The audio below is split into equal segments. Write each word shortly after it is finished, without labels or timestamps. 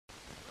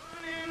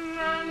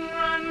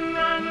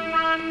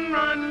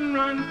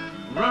run,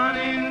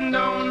 running,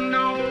 don't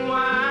know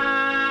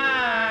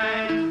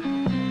why.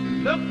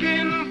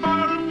 Looking for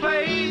a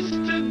place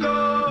to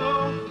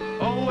go,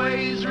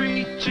 always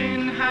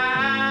reaching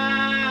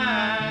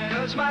high.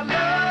 'Cause my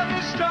love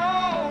is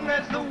strong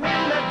as the wind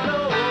that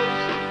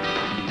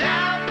blows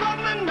down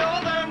from the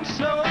northern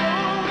snow.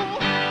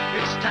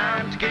 It's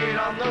time to get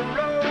on the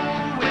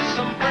road with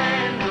some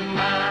friends of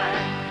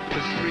mine.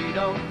 'Cause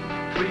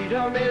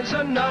freedom is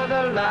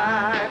another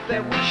life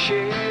that we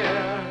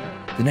share.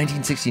 The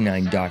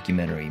 1969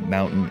 documentary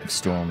Mountain of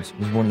Storms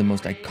was one of the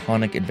most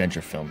iconic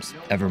adventure films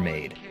ever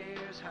made.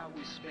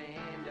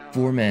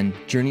 Four men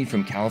journeyed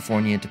from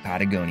California to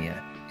Patagonia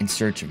in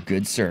search of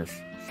good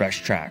surf,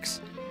 fresh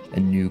tracks,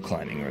 and new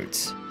climbing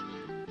routes.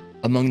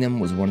 Among them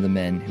was one of the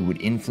men who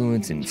would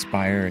influence and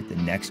inspire the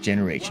next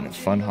generation of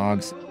fun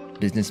hogs,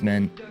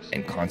 businessmen,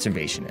 and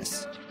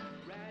conservationists.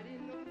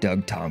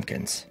 Doug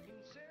Tompkins.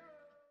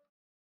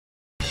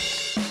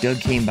 Doug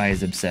came by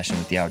his obsession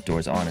with the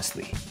outdoors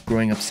honestly,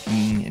 growing up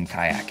skiing and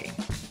kayaking.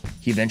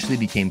 He eventually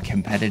became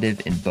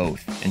competitive in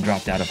both and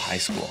dropped out of high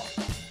school.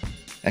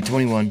 At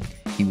 21,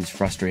 he was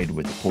frustrated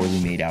with the poorly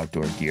made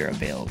outdoor gear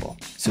available,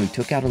 so he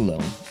took out a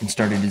loan and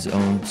started his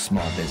own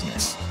small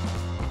business.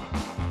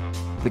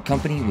 The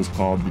company was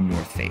called the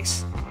North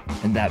Face,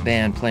 and that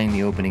band playing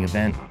the opening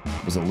event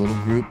was a little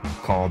group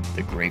called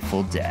the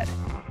Grateful Dead.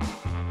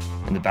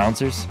 And the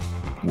bouncers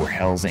were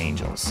Hell's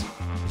Angels.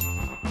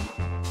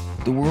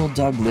 The world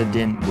Doug lived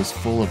in was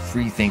full of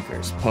free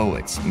thinkers,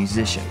 poets,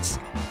 musicians.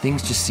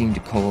 Things just seemed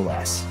to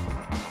coalesce.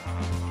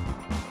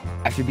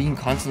 After being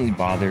constantly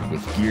bothered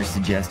with gear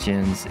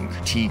suggestions and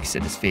critiques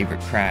at his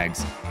favorite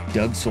crags,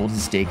 Doug sold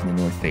his stake in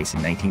the North Face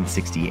in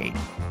 1968,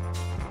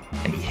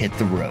 and he hit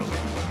the road.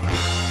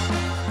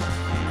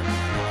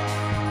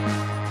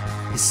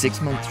 His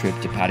 6-month trip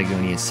to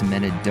Patagonia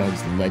cemented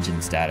Doug's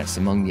legend status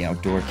among the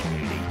outdoor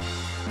community.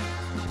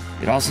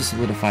 It also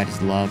solidified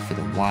his love for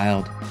the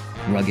wild,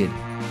 rugged,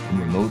 and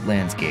remote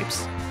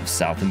landscapes of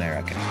South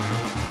America.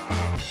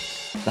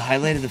 The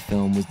highlight of the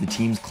film was the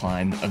team's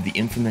climb of the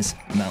infamous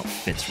Mount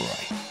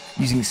Fitzroy.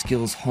 Using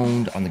skills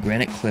honed on the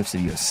granite cliffs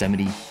of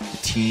Yosemite, the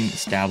team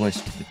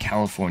established the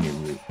California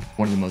route,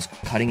 one of the most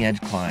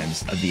cutting-edge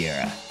climbs of the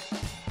era.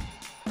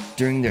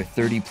 During their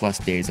 30-plus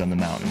days on the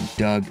mountain,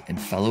 Doug and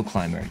fellow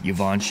climber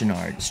Yvon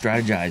Chouinard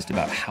strategized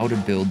about how to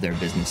build their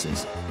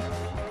businesses.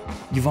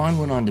 Yvon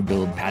went on to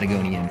build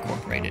Patagonia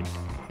Incorporated,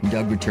 and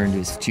Doug returned to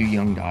his 2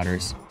 young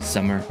daughters,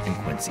 Summer and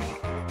Quincy.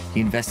 He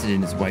invested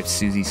in his wife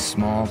Susie's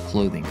small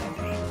clothing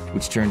company,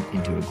 which turned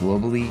into a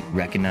globally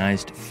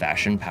recognized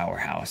fashion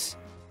powerhouse,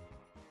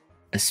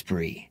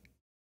 Esprit.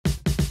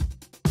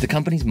 The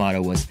company's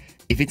motto was,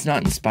 "If it's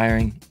not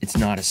inspiring, it's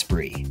not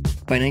Esprit."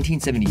 By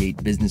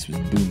 1978, business was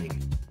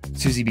booming.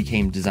 Susie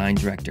became design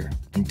director,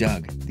 and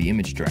Doug, the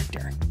image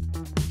director.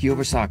 He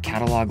oversaw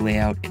catalog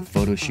layout and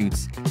photo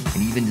shoots,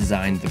 and even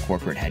designed the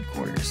corporate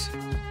headquarters.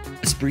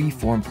 Esprit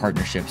formed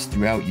partnerships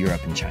throughout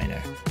Europe and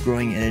China,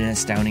 growing at an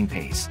astounding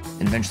pace,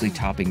 and eventually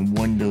topping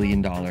 $1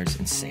 billion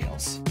in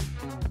sales.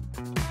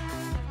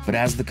 But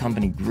as the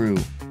company grew,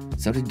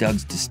 so did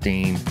Doug's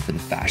disdain for the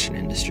fashion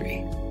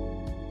industry.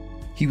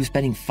 He was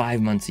spending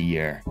 5 months a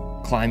year,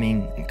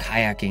 climbing and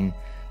kayaking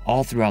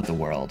all throughout the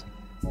world,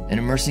 and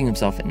immersing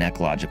himself in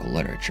ecological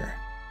literature.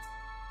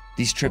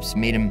 These trips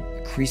made him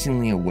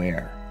increasingly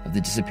aware of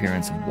the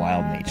disappearance of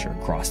wild nature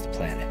across the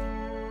planet.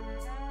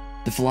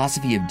 The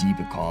philosophy of deep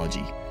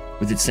ecology,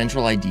 with its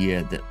central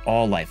idea that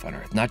all life on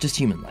Earth, not just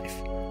human life,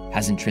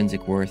 has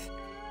intrinsic worth,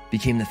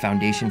 became the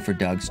foundation for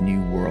Doug's new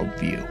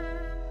worldview.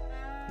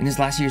 In his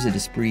last years at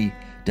Esprit,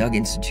 Doug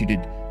instituted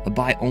a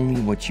buy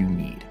only what you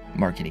need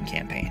marketing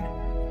campaign,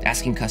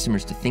 asking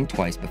customers to think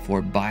twice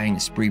before buying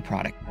Esprit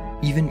product,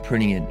 even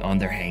printing it on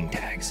their hang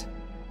tags.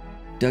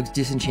 Doug's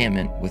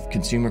disenchantment with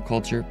consumer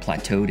culture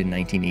plateaued in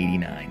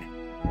 1989.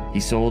 He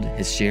sold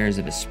his shares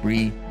of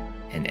Esprit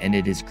and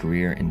ended his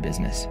career in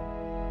business.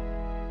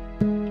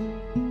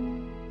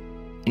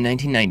 In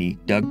 1990,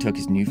 Doug took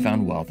his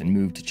newfound wealth and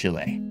moved to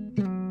Chile.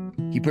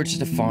 He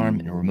purchased a farm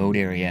in a remote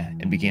area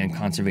and began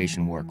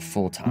conservation work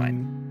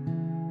full-time.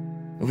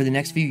 Over the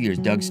next few years,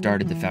 Doug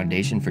started the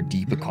Foundation for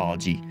Deep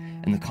Ecology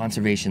and the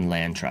Conservation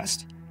Land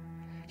Trust.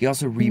 He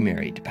also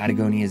remarried to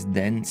Patagonia's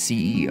then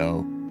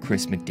CEO,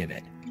 Kris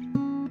McDivitt.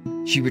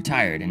 She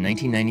retired in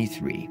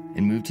 1993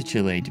 and moved to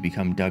Chile to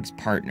become Doug's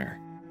partner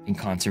in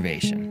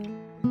conservation.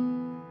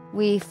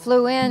 We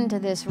flew into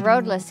this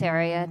roadless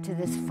area to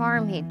this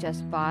farm he'd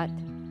just bought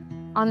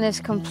on this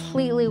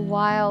completely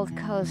wild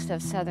coast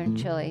of southern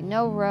Chile.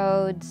 No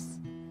roads.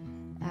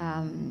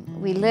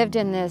 We lived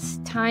in this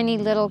tiny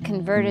little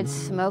converted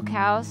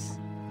smokehouse,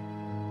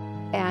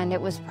 and it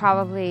was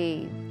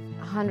probably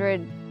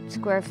 100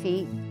 square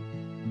feet.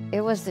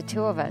 It was the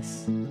two of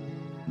us.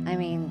 I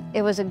mean,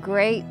 it was a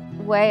great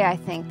way, I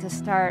think, to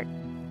start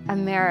a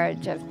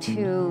marriage of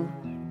two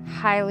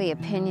highly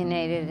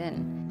opinionated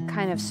and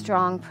kind of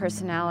strong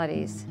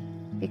personalities,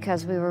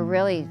 because we were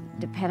really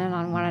dependent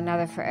on one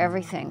another for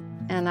everything.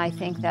 And I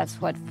think that's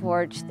what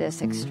forged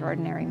this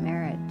extraordinary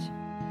marriage.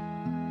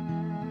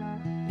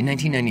 In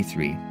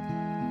 1993,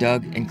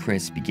 Doug and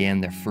Kris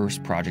began their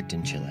first project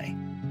in Chile,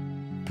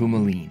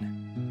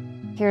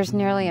 Pumalín. Here's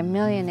nearly 1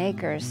 million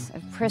acres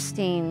of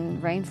pristine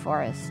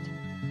rainforest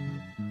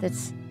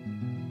that's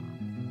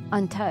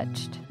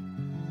untouched,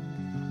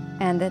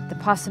 and that the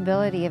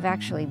possibility of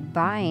actually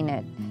buying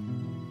it,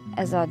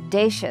 as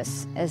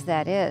audacious as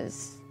that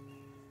is,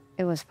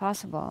 it was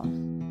possible.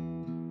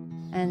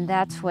 And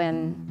that's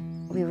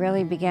when we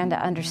really began to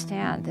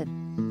understand that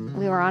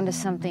we were onto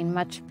something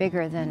much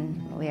bigger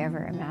than we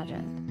ever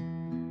imagined.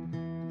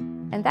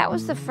 And that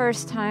was the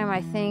first time,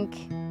 I think,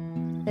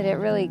 that it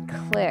really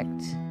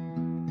clicked.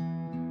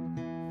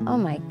 Oh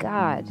my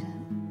God,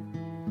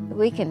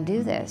 we can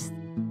do this.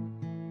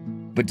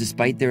 But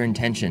despite their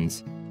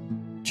intentions,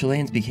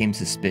 Chileans became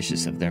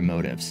suspicious of their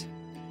motives.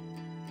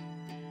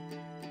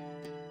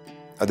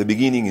 At the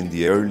beginning, in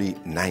the early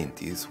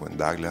 90s, when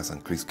Douglas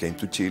and Kris came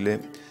to Chile,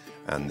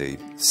 and they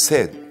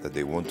said that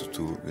they wanted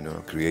to,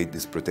 create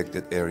these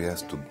protected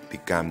areas to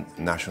become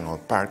national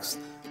parks,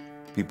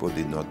 people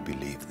did not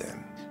believe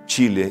them.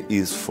 Chile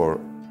is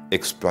for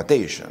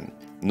exploitation,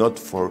 not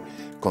for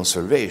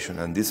conservation.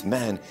 And this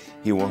man,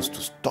 he wants to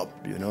stop,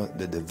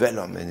 the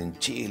development in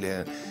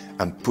Chile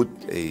and put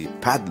a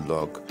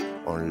padlock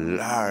on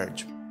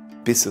large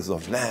pieces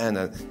of land.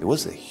 And it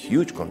was a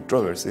huge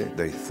controversy.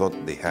 They thought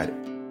they had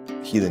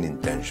hidden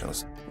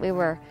intentions. We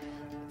were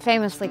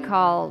famously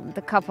called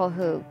the couple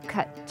who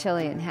cut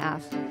Chile in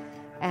half,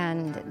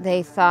 and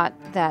they thought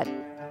that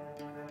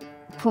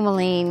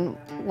Pumalín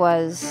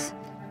was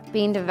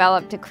being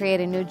developed to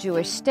create a new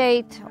Jewish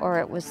state, or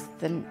it was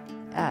the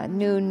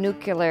new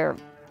nuclear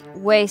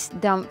waste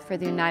dump for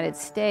the United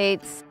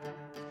States.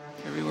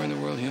 Everywhere in the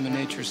world, human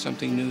nature is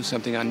something new,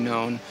 something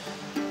unknown,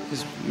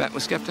 is met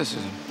with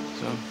skepticism.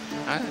 So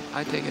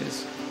I take it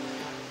as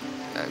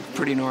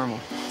pretty normal.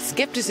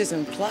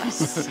 Skepticism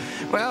plus.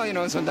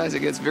 Well, sometimes it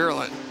gets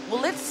virulent.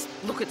 Well, let's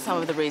look at some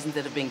of the reasons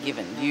that have been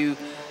given.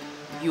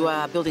 You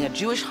are building a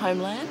Jewish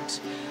homeland.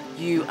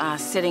 You are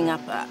setting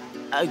up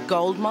a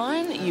gold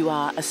mine. You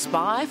are a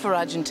spy for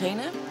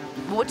Argentina.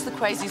 What's the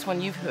craziest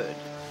one you've heard?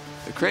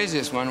 The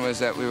craziest one was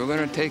that we were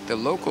going to take the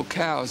local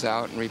cows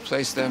out and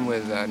replace them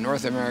with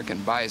North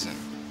American bison.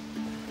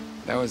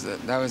 That was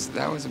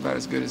about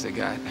as good as it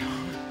got.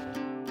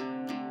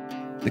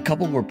 The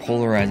couple were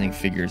polarizing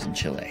figures in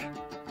Chile.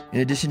 In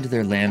addition to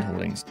their land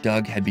holdings,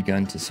 Doug had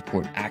begun to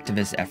support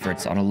activist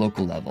efforts on a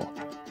local level,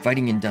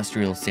 fighting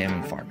industrial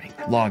salmon farming,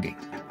 logging,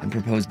 and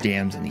proposed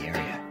dams in the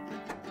area.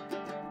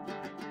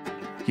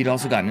 He'd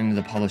also gotten into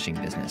the publishing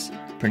business,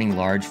 printing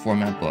large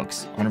format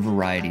books on a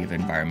variety of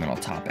environmental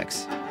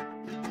topics.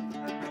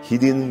 He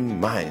didn't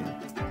mind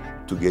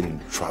to get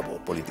in trouble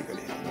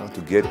politically,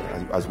 to get,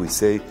 as we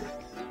say,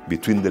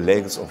 between the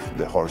legs of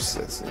the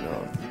horses.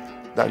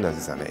 That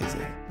is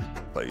amazing.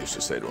 I used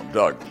to say to him,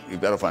 Doug,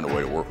 you've got to find a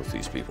way to work with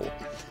these people.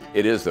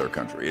 It is their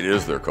country, it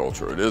is their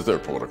culture, it is their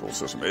political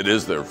system, it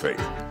is their faith.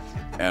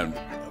 And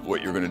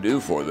what you're going to do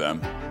for them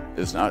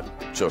is not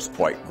just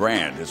quite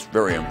grand, it's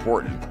very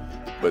important.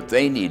 But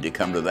they need to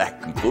come to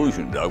that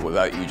conclusion, Doug,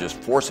 without you just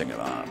forcing it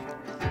on them.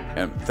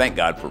 And thank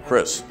God for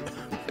Kris,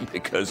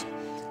 because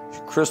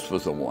Kris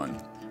was the one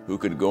who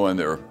could go in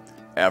there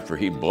after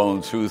he'd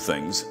blown through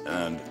things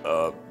and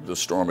the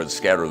storm had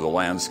scattered the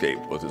landscape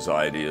with his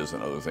ideas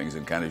and other things,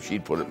 and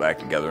she'd put it back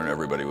together and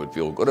everybody would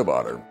feel good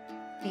about her.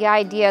 The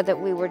idea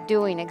that we were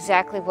doing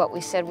exactly what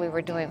we said we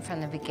were doing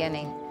from the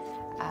beginning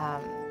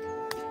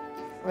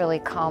really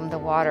calmed the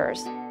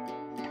waters.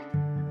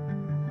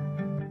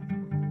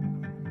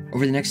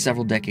 Over the next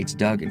several decades,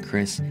 Doug and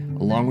Kris,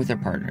 along with their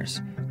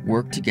partners,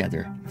 worked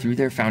together through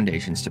their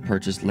foundations to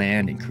purchase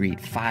land and create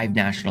 5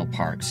 national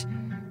parks,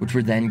 which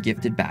were then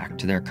gifted back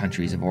to their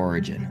countries of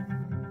origin.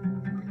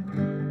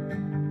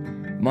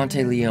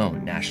 Monte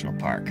Leon National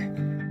Park,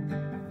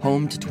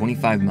 home to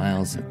 25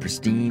 miles of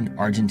pristine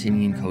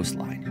Argentinian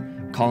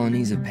coastline,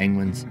 colonies of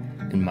penguins,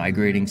 and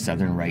migrating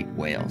southern right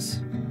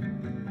whales.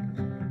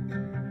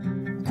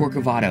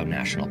 Corcovado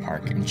National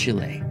Park in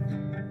Chile,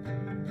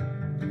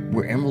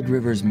 where emerald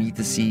rivers meet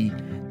the sea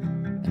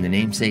and the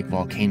namesake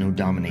volcano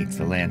dominates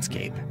the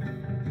landscape.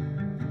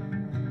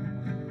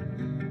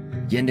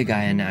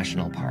 Yendagaya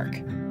National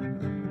Park,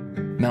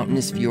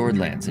 mountainous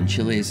fjordlands in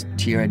Chile's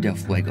Tierra del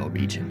Fuego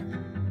region.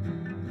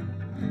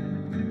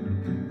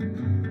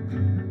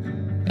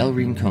 El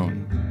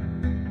Rincón,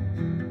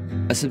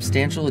 a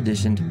substantial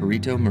addition to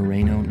Perito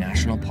Moreno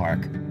National Park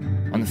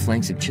on the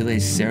flanks of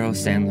Chile's Cerro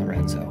San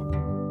Lorenzo,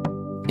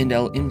 and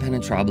El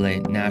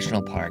Impenetrable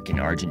National Park in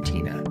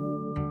Argentina,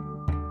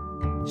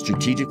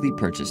 strategically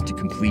purchased to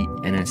complete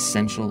an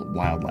essential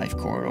wildlife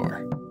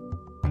corridor.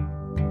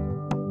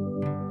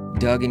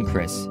 Doug and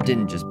Kris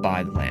didn't just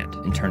buy the land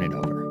and turn it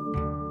over.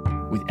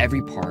 With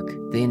every park,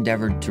 they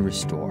endeavored to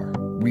restore,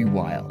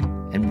 rewild,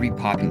 and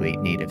repopulate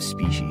native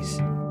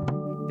species.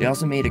 They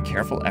also made a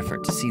careful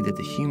effort to see that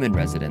the human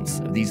residents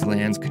of these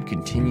lands could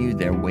continue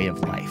their way of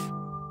life,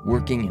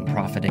 working and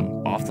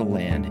profiting off the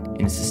land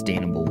in a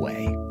sustainable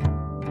way.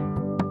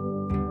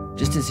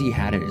 Just as he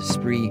had at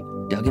Esprit,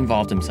 Doug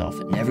involved himself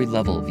in every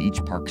level of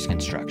each park's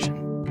construction,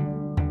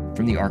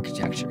 from the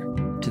architecture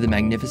to the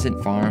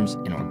magnificent farms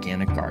and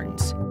organic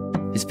gardens.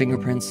 His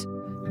fingerprints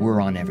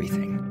were on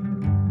everything.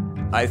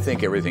 I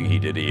think everything he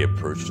did, he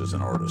approached as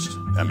an artist.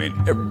 I mean,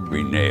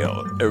 every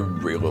nail,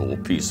 every little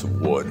piece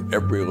of wood,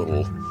 every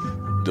little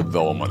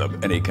development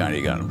of any kind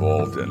he got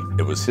involved in,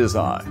 it was his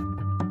eye.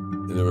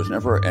 There was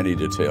never any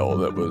detail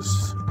that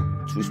was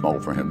too small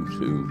for him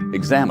to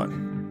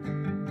examine.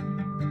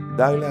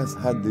 Douglas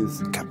had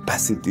this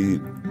capacity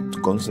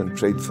to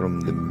concentrate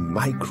from the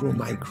micro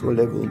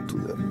level to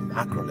the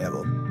macro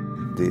level.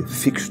 The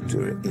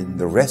fixture in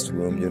the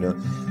restroom,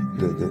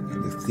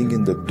 the thing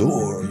in the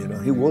door,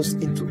 he was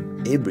into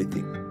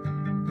everything.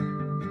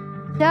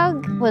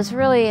 Doug was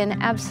really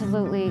and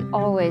absolutely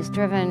always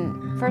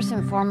driven first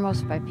and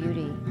foremost by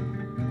beauty.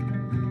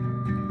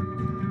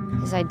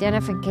 His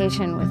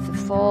identification with the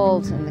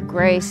folds and the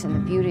grace and the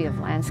beauty of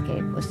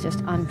landscape was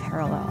just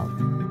unparalleled.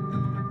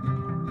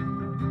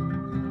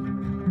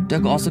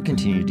 Doug also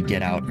continued to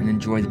get out and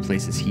enjoy the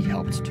places he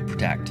helped to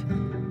protect.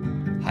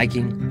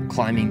 Hiking,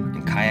 climbing,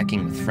 and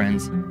kayaking with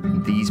friends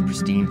in these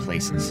pristine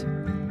places.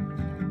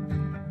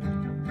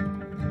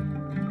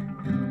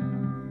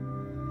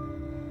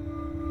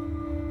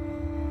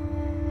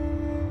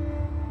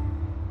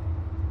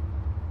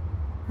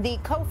 The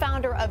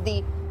co-founder of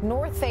the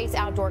North Face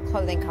outdoor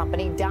clothing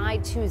company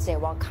died Tuesday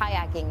while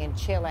kayaking in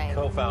Chile.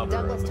 Co-founder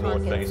of the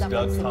North Face,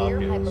 Doug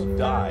Tompkins,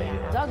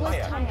 died.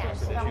 Douglas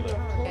Tompkins.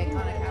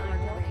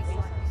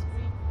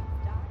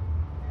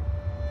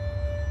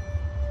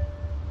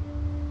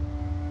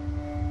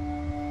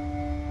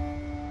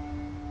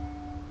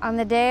 On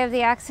the day of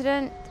the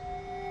accident,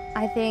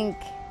 I think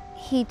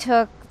he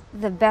took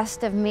the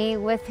best of me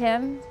with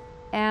him,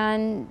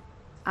 and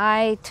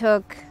I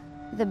took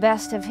the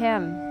best of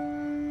him,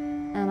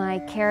 and I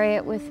carry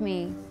it with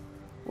me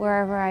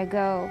wherever I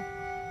go.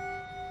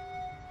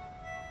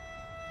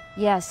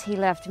 Yes, he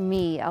left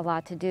me a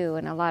lot to do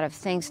and a lot of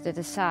things to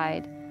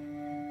decide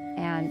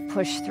and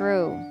push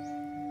through,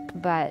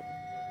 but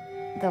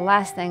the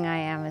last thing I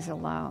am is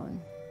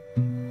alone.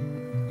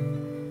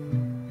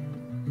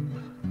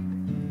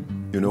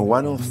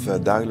 One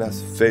of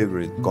Douglas'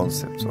 favorite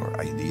concepts or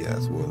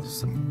ideas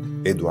was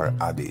Edward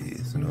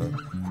Abbey's,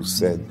 who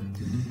said,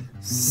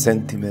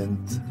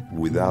 "Sentiment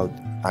without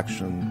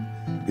action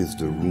is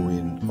the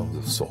ruin of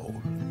the soul."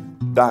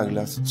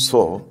 Douglas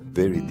saw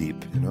very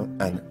deep,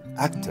 and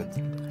acted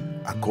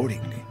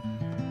accordingly.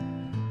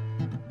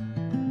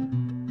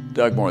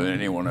 Doug, more than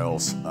anyone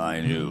else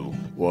I knew,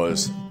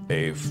 was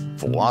a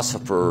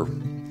philosopher,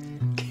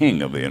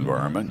 king of the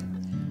environment,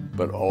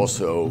 but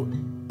also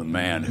a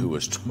man who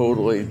was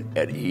totally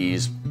at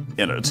ease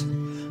in it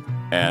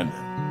and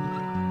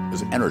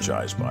was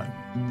energized by it.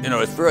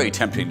 It's very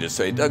tempting to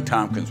say Doug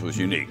Tompkins was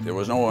unique. There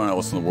was no one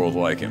else in the world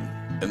like him.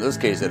 In this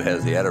case, it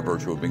has the added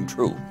virtue of being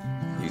true.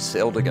 He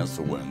sailed against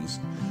the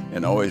winds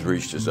and always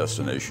reached his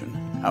destination,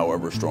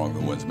 however strong the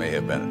winds may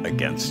have been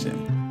against him.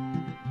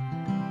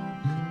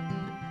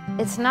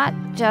 It's not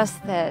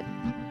just that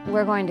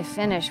we're going to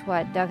finish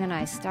what Doug and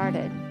I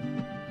started.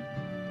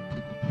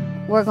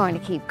 We're going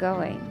to keep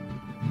going.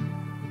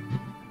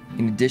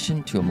 In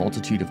addition to a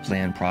multitude of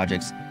planned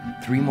projects,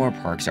 3 more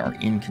parks are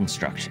in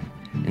construction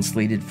and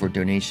slated for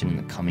donation in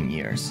the coming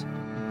years.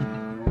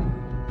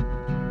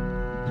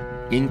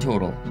 In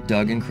total,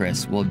 Doug and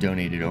Kris will have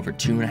donated over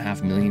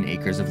 2.5 million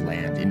acres of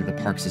land into the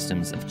park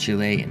systems of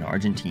Chile and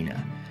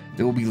Argentina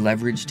that will be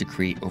leveraged to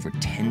create over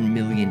 10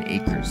 million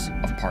acres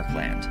of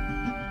parkland.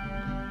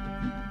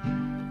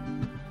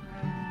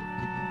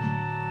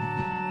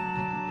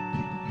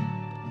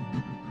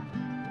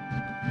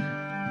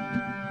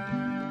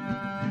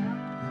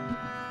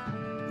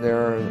 There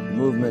are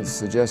movements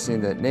suggesting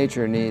that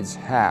nature needs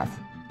half.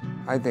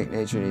 I think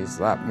nature needs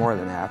a lot more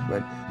than half,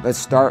 but let's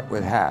start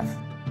with half.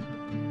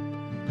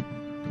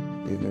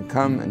 You can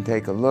come and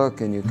take a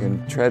look and you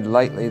can tread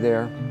lightly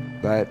there,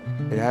 but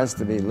it has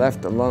to be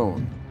left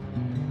alone.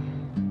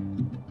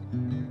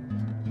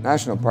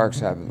 National parks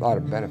have a lot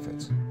of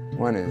benefits.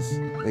 One is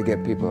they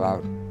get people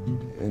out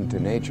into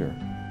nature.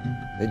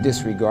 They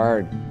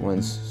disregard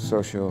one's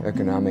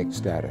socioeconomic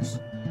status.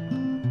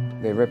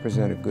 They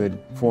represent a good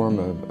form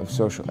of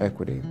social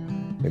equity.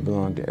 They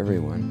belong to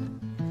everyone.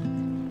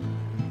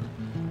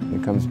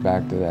 It comes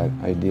back to that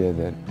idea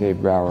that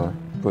Dave Brower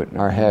put in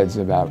our heads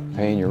about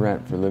paying your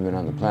rent for living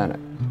on the planet.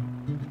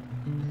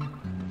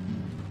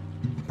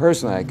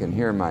 Personally, I can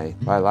hear my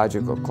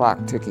biological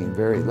clock ticking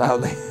very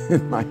loudly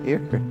in my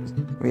ears.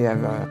 We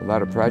have a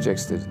lot of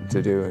projects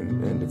to do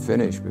and to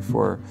finish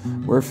before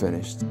we're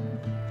finished.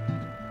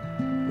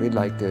 We'd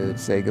like to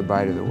say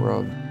goodbye to the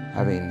world,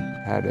 having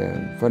had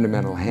a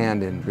fundamental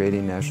hand in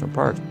creating national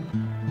parks.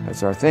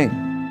 That's our thing.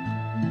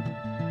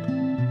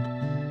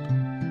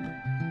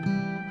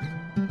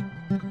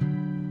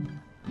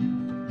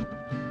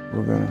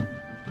 We're going to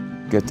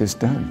get this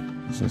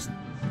done. It's just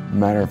a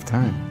matter of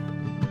time.